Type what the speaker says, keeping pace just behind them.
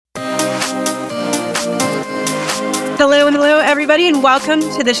everybody, and welcome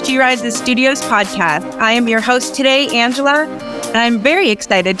to the She Rises Studios podcast. I am your host today, Angela, and I'm very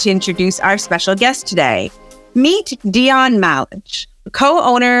excited to introduce our special guest today. Meet Dionne Malush,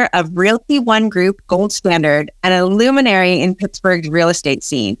 co-owner of Realty One Group Gold Standard and a luminary in Pittsburgh's real estate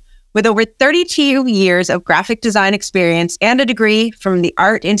scene. With over 32 years of graphic design experience and a degree from the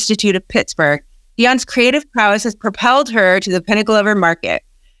Art Institute of Pittsburgh, Dionne's creative prowess has propelled her to the pinnacle of her market.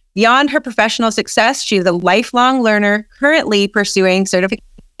 Beyond her professional success, she is a lifelong learner, currently pursuing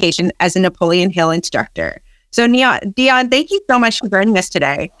certification as a Napoleon Hill instructor. So Dionne, thank you so much for joining us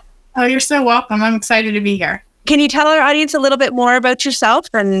today. Oh, you're so welcome. I'm excited to be here. Can you tell our audience a little bit more about yourself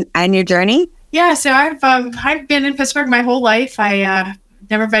and your journey? Yeah, so I've been in Pittsburgh my whole life. I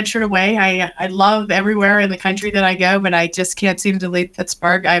never ventured away. I love everywhere in the country that I go, but I just can't seem to leave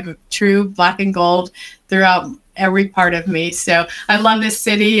Pittsburgh. I'm true black and gold throughout every part of me. So I love this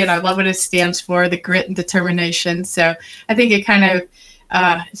city and I love what it stands for, the grit and determination. So I think it kind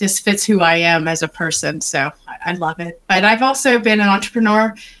of just fits who I am as a person. So I love it. But I've also been an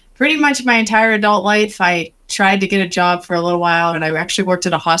entrepreneur pretty much my entire adult life. I tried to get a job for a little while, and I actually worked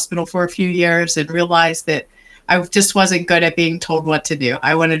at a hospital for a few years and realized that I just wasn't good at being told what to do.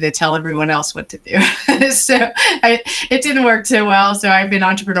 I wanted to tell everyone else what to do. It didn't work too well. So I've been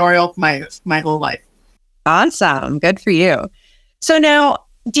entrepreneurial my whole life. Awesome. Good for you. So now,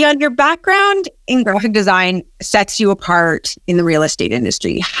 Dionne, your background in graphic design sets you apart in the real estate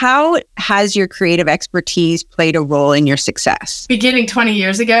industry. How has your creative expertise played a role in your success? Beginning 20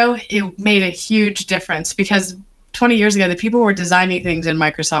 years ago, it made a huge difference because 20 years ago, the people were designing things in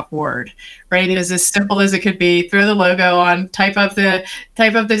Microsoft Word, right? It was as simple as it could be. Throw the logo on, type up the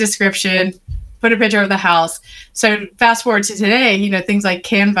description, put a picture of the house. So fast forward to today, things like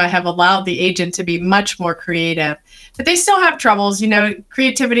Canva have allowed the agent to be much more creative, but they still have troubles.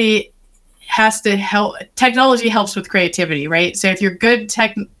 Creativity has to help. Technology helps with creativity, right? So if you're good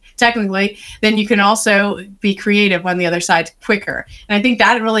technically, then you can also be creative on the other side quicker. And I think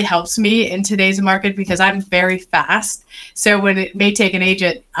that really helps me in today's market because I'm very fast. So when it may take an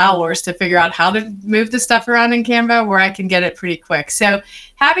agent hours to figure out how to move the stuff around in Canva, where I can get it pretty quick. So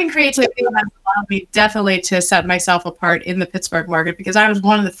having creativity has allowed me definitely to set myself apart in the Pittsburgh market because I was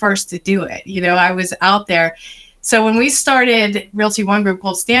one of the first to do it. I was out there. So when we started Realty One Group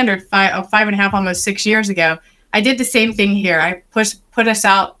Gold Standard 5.5, almost 6 years ago, I did the same thing here. I put us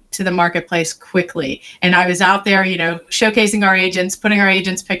out to the marketplace quickly. And I was out there, showcasing our agents, putting our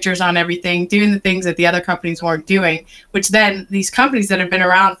agents' pictures on everything, doing the things that the other companies weren't doing, which then these companies that have been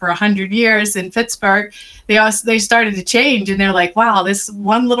around for 100 years in Pittsburgh, they started to change. And they're like, wow, this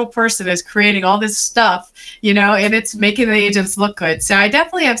one little person is creating all this stuff, and it's making the agents look good. So I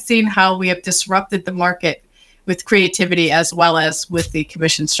definitely have seen how we have disrupted the market with creativity as well as with the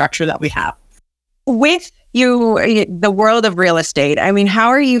commission structure that we have. With the world of real estate, how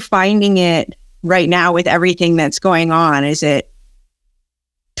are you finding it right now with everything that's going on? Is it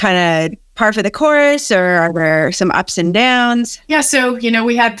kind of par for the course, or are there some ups and downs? Yeah, so,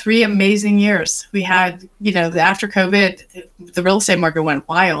 we had 3 amazing years. We had, after COVID, the real estate market went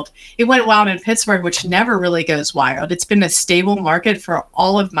wild. It went wild in Pittsburgh, which never really goes wild. It's been a stable market for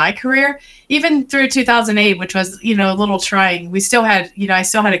all of my career, even through 2008, which was, a little trying. We still had, I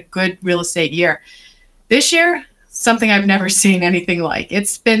still had a good real estate year. This year, something I've never seen anything like.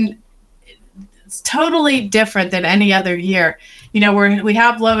 It's totally different than any other year. We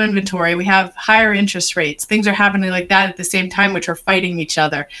have low inventory, we have higher interest rates. Things are happening like that at the same time, which are fighting each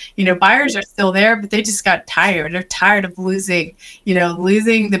other. Buyers are still there, but they just got tired. They're tired of losing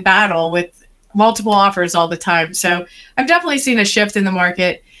the battle with multiple offers all the time. So I've definitely seen a shift in the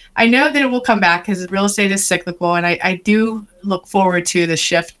market. I know that it will come back because real estate is cyclical, and I do look forward to the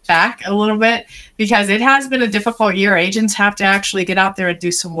shift back a little bit because it has been a difficult year. Agents have to actually get out there and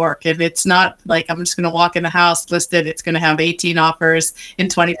do some work. And it's not like I'm just going to walk in the house listed. It's going to have 18 offers in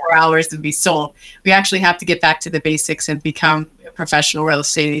 24 hours and be sold. We actually have to get back to the basics and become a professional real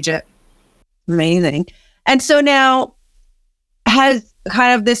estate agent. Amazing. And so now, has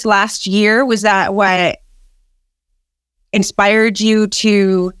kind of this last year, was that what inspired you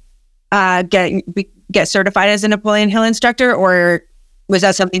to get certified as a Napoleon Hill instructor, or was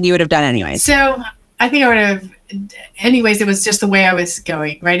that something you would have done anyways? So I think I would have, anyways, it was just the way I was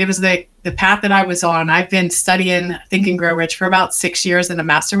going, right? It was the path that I was on. I've been studying Think and Grow Rich for about 6 years in a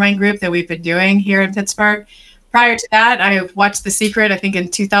mastermind group that we've been doing here in Pittsburgh. Prior to that, I watched The Secret, I think in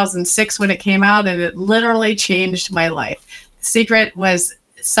 2006 when it came out, and it literally changed my life. The Secret was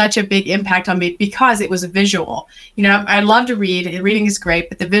such a big impact on me because it was a visual. I love to read, and reading is great,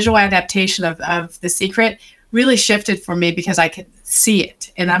 but the visual adaptation of The Secret really shifted for me because I could see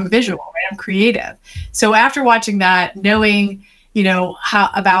it, and I'm visual, right? I'm creative. So after watching that, knowing, how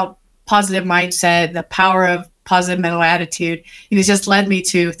about positive mindset, the power of positive mental attitude, it just led me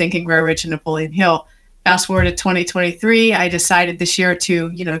to Think and Grow Rich and Napoleon Hill. Fast forward to 2023, I decided this year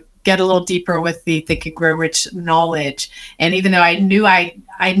to, get a little deeper with the Think and Grow Rich knowledge. And even though I knew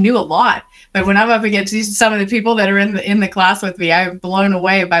a lot, but when I'm up against some of the people that are in the class with me, I'm blown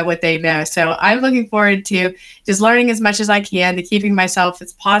away by what they know. So I'm looking forward to just learning as much as I can, to keeping myself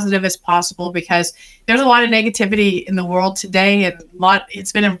as positive as possible, because there's a lot of negativity in the world today, and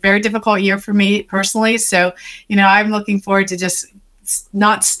it's been a very difficult year for me personally. So, I'm looking forward to just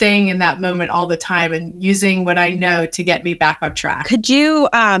not staying in that moment all the time and using what I know to get me back on track. Could you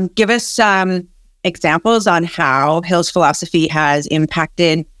give us some examples on how Hill's philosophy has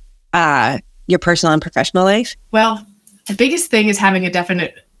impacted your personal and professional life? Well, the biggest thing is having a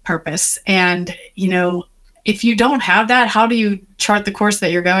definite purpose. And, if you don't have that, how do you chart the course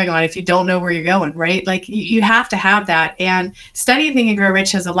that you're going on if you don't know where you're going, right? Like, you have to have that. And studying Think and Grow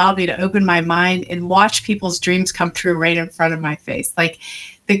Rich has allowed me to open my mind and watch people's dreams come true right in front of my face. Like,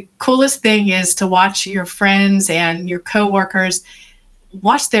 the coolest thing is to watch your friends and your coworkers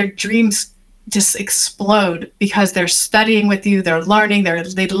watch their dreams just explode because they're studying with you, they're learning,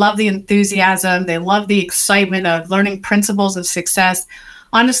 they love the enthusiasm, they love the excitement of learning principles of success.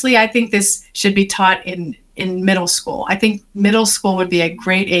 Honestly, I think this should be taught in middle school. I think middle school would be a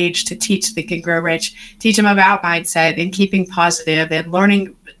great age to teach Think and Grow Rich, teach them about mindset and keeping positive and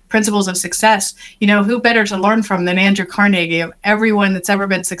learning principles of success. Who better to learn from than Andrew Carnegie, of everyone that's ever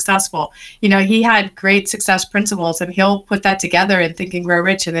been successful. He had great success principles, and he'll put that together in Think and Grow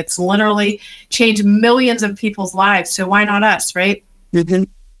Rich, and it's literally changed millions of people's lives. So why not us, right? Mm-hmm.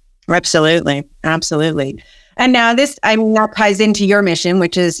 Absolutely. Absolutely. And now that ties into your mission,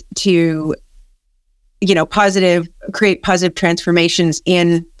 which is to, create positive transformations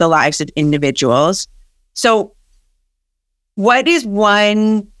in the lives of individuals. So what is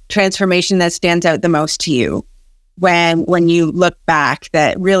one transformation that stands out the most to you when you look back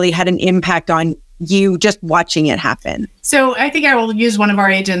that really had an impact on you just watching it happen? So I think I will use one of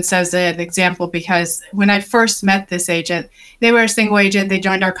our agents as an example, because when I first met this agent, they were a single agent. They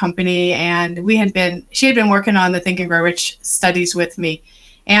joined our company, and she had been working on the Think and Grow Rich studies with me.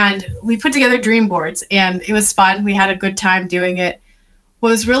 And we put together dream boards, and it was fun. We had a good time doing it. What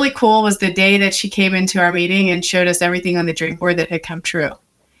was really cool was the day that she came into our meeting and showed us everything on the dream board that had come true.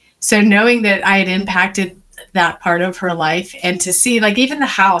 So knowing that I had impacted that part of her life, and to see, like, even the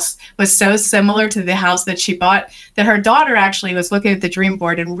house was so similar to the house that she bought, that her daughter actually was looking at the dream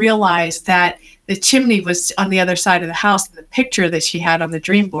board and realized that the chimney was on the other side of the house in the picture that she had on the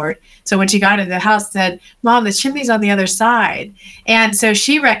dream board. So when she got into the house, said, "Mom, the chimney's on the other side." And so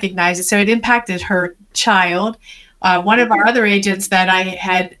she recognized it. So it impacted her child. One of our other agents that I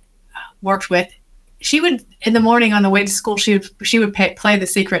had worked with, she would, in the morning on the way to school, she would play The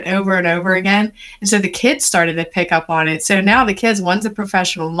Secret over and over again. And so the kids started to pick up on it. So now the kids, one's a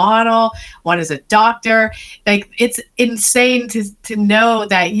professional model, one is a doctor. Like, it's insane to know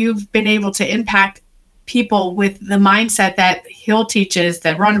that you've been able to impact people with the mindset that Hill teaches,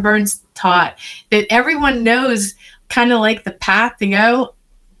 that Ron Burns taught, that everyone knows kind of like the path to go,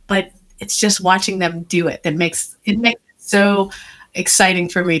 but it's just watching them do it that makes it so exciting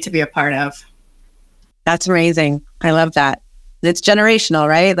for me to be a part of. That's amazing. I love that. It's generational,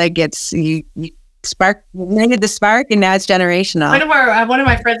 right? Like, it's you ignited the spark, and now it's generational. One of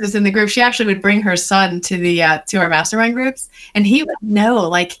my friends is in the group. She actually would bring her son to our mastermind groups, and he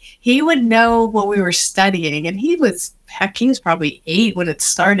would know what we were studying. And he was probably 8 when it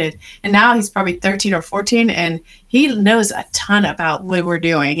started, and now he's probably 13 or 14, and he knows a ton about what we're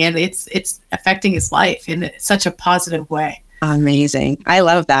doing, and it's affecting his life in such a positive way. Amazing. I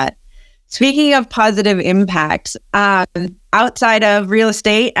love that. Speaking of positive impacts, outside of real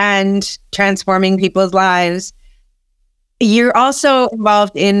estate and transforming people's lives, you're also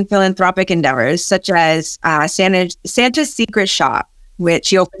involved in philanthropic endeavors such as Santa's Secret Shop,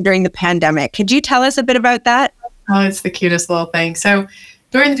 which you opened during the pandemic. Could you tell us a bit about that? Oh, it's the cutest little thing. So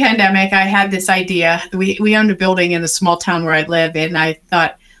during the pandemic, I had this idea. We owned a building in the small town where I live, and I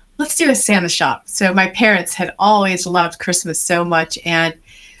thought, let's do a Santa shop. So my parents had always loved Christmas so much, and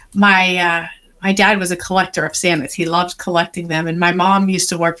my dad was a collector of Santas. He loved collecting them. And my mom used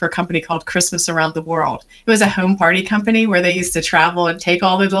to work for a company called Christmas Around the World. It was a home party company where they used to travel and take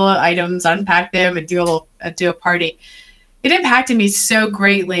all the little items, unpack them, and do a party. It impacted me so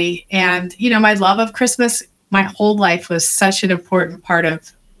greatly. And, my love of Christmas, my whole life was such an important part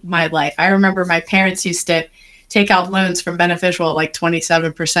of my life. I remember my parents used to take out loans from Beneficial at like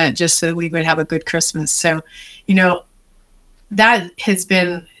 27% just so we would have a good Christmas. So, that has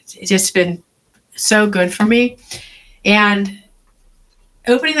been just been so good for me. And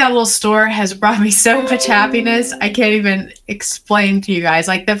opening that little store has brought me so much happiness. I can't even explain to you guys.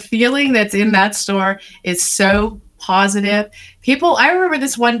 Like, the feeling that's in that store is so positive. I remember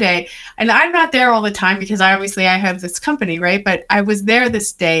this one day, and I'm not there all the time because I have this company, right? But I was there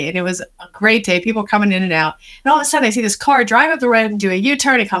this day, and it was a great day. People coming in and out. And all of a sudden I see this car drive up the road and do a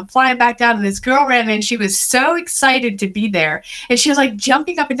U-turn and come flying back down. And this girl ran in. She was so excited to be there. And she was like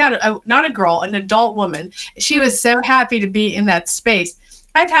jumping up and down. Not a girl, an adult woman. She was so happy to be in that space.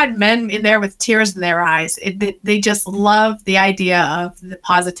 I've had men in there with tears in their eyes. They just love the idea of the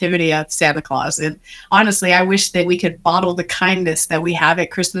positivity of Santa Claus. And honestly, I wish that we could bottle the kindness that we have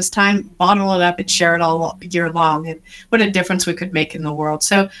at Christmas time, bottle it up and share it all year long. And what a difference we could make in the world.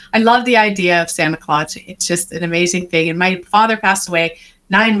 So I love the idea of Santa Claus. It's just an amazing thing. And my father passed away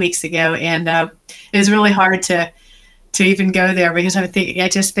 9 weeks ago. And it was really hard to even go there because I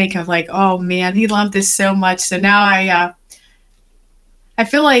just think of like, oh man, he loved this so much. So now I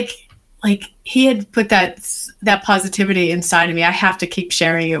feel like he had put that positivity inside of me. I have to keep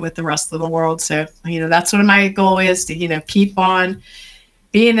sharing it with the rest of the world. So, that's what my goal is, to, keep on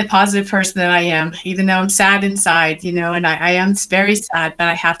being the positive person that I am, even though I'm sad inside, and I am very sad, but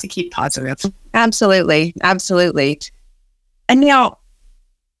I have to keep positive. Absolutely. Absolutely. And now,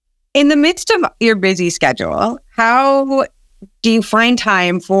 in the midst of your busy schedule, how do you find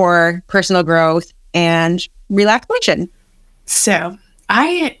time for personal growth and relaxation? So,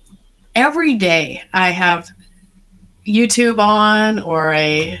 every day I have YouTube on or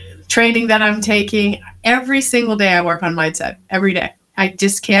a training that I'm taking. Every single day I work on mindset, every day. I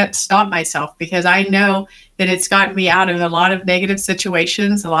just can't stop myself because I know that it's gotten me out of a lot of negative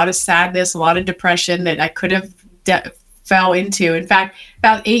situations, a lot of sadness, a lot of depression that I could have fell into. In fact,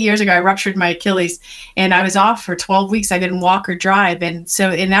 about 8 years ago, I ruptured my Achilles and I was off for 12 weeks. I didn't walk or drive. And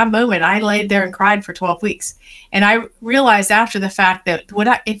so in that moment, I laid there and cried for 12 weeks. And I realized after the fact that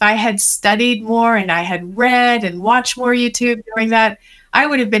if I had studied more and I had read and watched more YouTube during that, I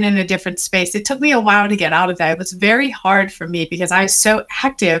would have been in a different space. It took me a while to get out of that. It was very hard for me because I was so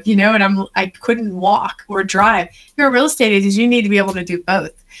active, and I couldn't walk or drive. If you're a real estate agent, you need to be able to do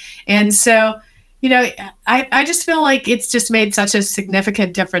both. And so, I just feel like it's just made such a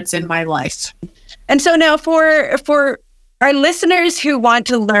significant difference in my life. And so now for our listeners who want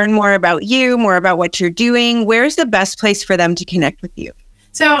to learn more about you, more about what you're doing, where's the best place for them to connect with you?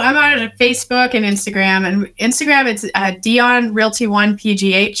 So I'm on Facebook and Instagram. And Instagram, it's Dionne Realty 1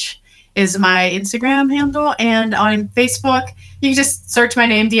 PGH is my Instagram handle. And on Facebook, you can just search my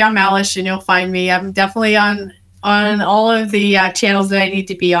name, Dionne Malush, and you'll find me. I'm definitely on all of the channels that I need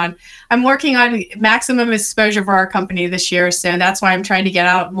to be on. I'm working on maximum exposure for our company this year. So that's why I'm trying to get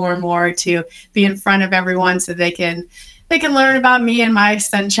out more and more to be in front of everyone so they can learn about me and my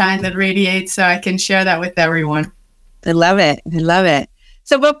sunshine that radiates so I can share that with everyone. I love it. I love it.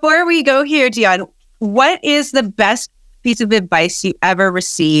 So before we go here, Dionne, what is the best piece of advice you ever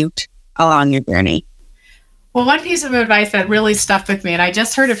received along your journey? Well, one piece of advice that really stuck with me, and I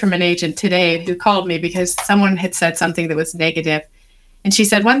just heard it from an agent today who called me because someone had said something that was negative. And she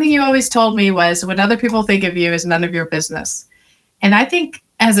said, one thing you always told me was what other people think of you is none of your business. And I think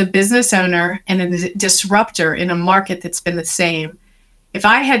as a business owner and a disruptor in a market that's been the same, if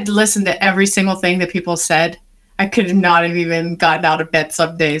I had listened to every single thing that people said, I could not have even gotten out of bed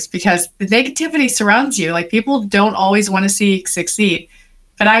some days because the negativity surrounds you. Like, people don't always want to see you succeed.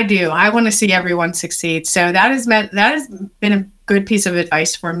 But I do. I want to see everyone succeed. So that has been a good piece of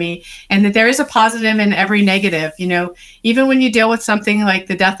advice for me. And that there is a positive in every negative. Even when you deal with something like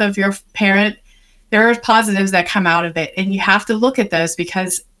the death of your parent, there are positives that come out of it. And you have to look at those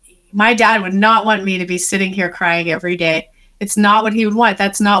because my dad would not want me to be sitting here crying every day. It's not what he would want.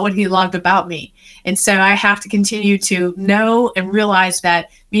 That's not what he loved about me. And so I have to continue to know and realize that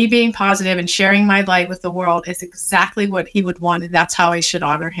me being positive and sharing my light with the world is exactly what he would want. And that's how I should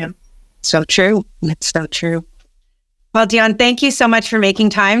honor him. So true. It's so true. Well, Dionne, thank you so much for making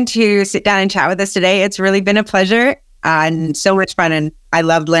time to sit down and chat with us today. It's really been a pleasure and so much fun. And I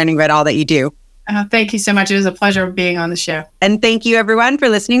loved learning about all that you do. Thank you so much. It was a pleasure being on the show. And thank you, everyone, for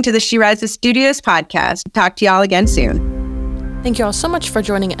listening to the She Rises Studios podcast. Talk to y'all again soon. Thank you all so much for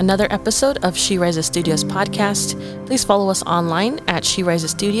joining another episode of She Rises Studios podcast. Please follow us online at She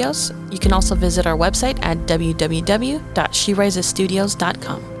Rises Studios. You can also visit our website at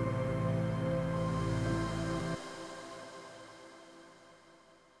www.sherisesstudios.com.